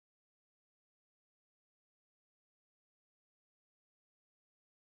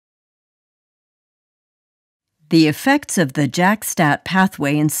The effects of the JAK-STAT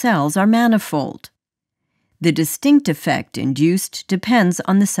pathway in cells are manifold. The distinct effect induced depends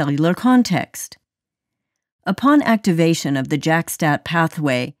on the cellular context. Upon activation of the JAK-STAT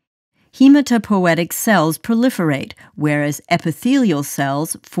pathway, hematopoietic cells proliferate, whereas epithelial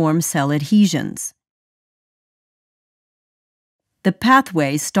cells form cell adhesions. The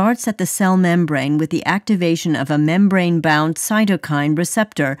pathway starts at the cell membrane with the activation of a membrane-bound cytokine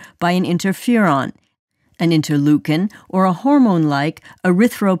receptor by an interferon, an interleukin, or a hormone like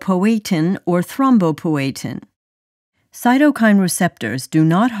erythropoietin or thrombopoietin. Cytokine receptors do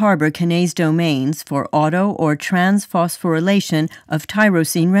not harbor kinase domains for auto- or transphosphorylation of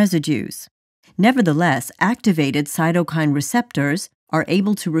tyrosine residues. Nevertheless, activated cytokine receptors are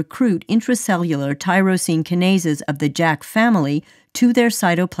able to recruit intracellular tyrosine kinases of the JAK family to their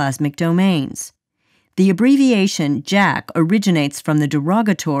cytoplasmic domains. The abbreviation JAK originates from the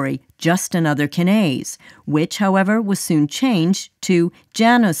derogatory just another kinase, which, however, was soon changed to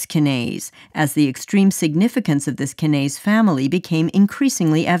Janus kinase as the extreme significance of this kinase family became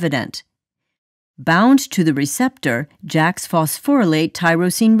increasingly evident. Bound to the receptor, JAKs phosphorylate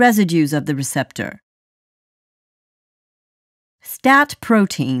tyrosine residues of the receptor. STAT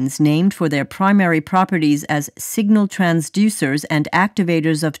proteins, named for their primary properties as signal transducers and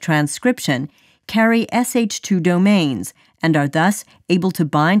activators of transcription, carry SH2 domains and are thus able to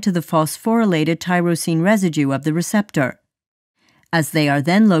bind to the phosphorylated tyrosine residue of the receptor. As they are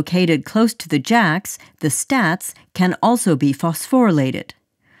then located close to the JAKs, the STATs can also be phosphorylated.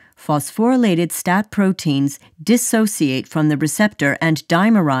 Phosphorylated STAT proteins dissociate from the receptor and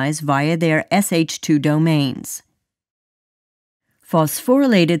dimerize via their SH2 domains.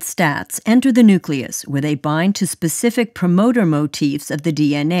 Phosphorylated STATs enter the nucleus, where they bind to specific promoter motifs of the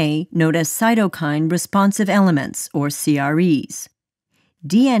DNA known as cytokine responsive elements, or CREs.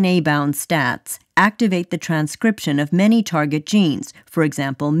 DNA-bound STATs activate the transcription of many target genes, for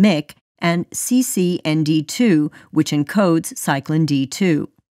example MYC and CCND2, which encodes Cyclin D2.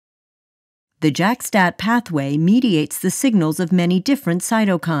 The JAK-STAT pathway mediates the signals of many different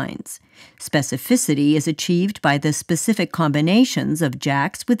cytokines. Specificity is achieved by the specific combinations of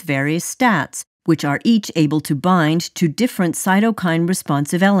JAKs with various STATs, which are each able to bind to different cytokine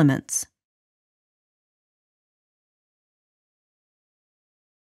responsive elements.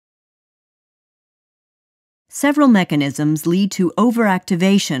 Several mechanisms lead to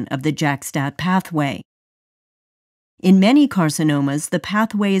overactivation of the JAK-STAT pathway. In many carcinomas, the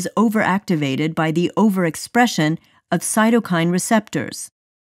pathway is overactivated by the overexpression of cytokine receptors.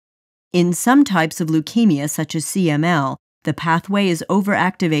 In some types of leukemia, such as CML, the pathway is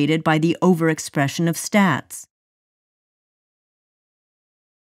overactivated by the overexpression of STATs.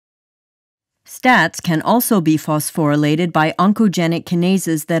 STATs can also be phosphorylated by oncogenic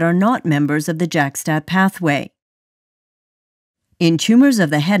kinases that are not members of the JAK-STAT pathway. In tumors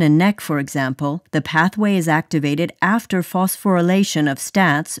of the head and neck, for example, the pathway is activated after phosphorylation of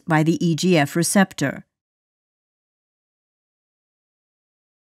STATs by the EGF receptor.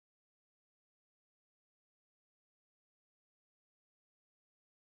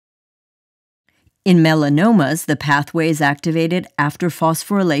 In melanomas, the pathway is activated after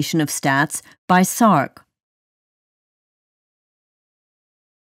phosphorylation of STATs by SRC.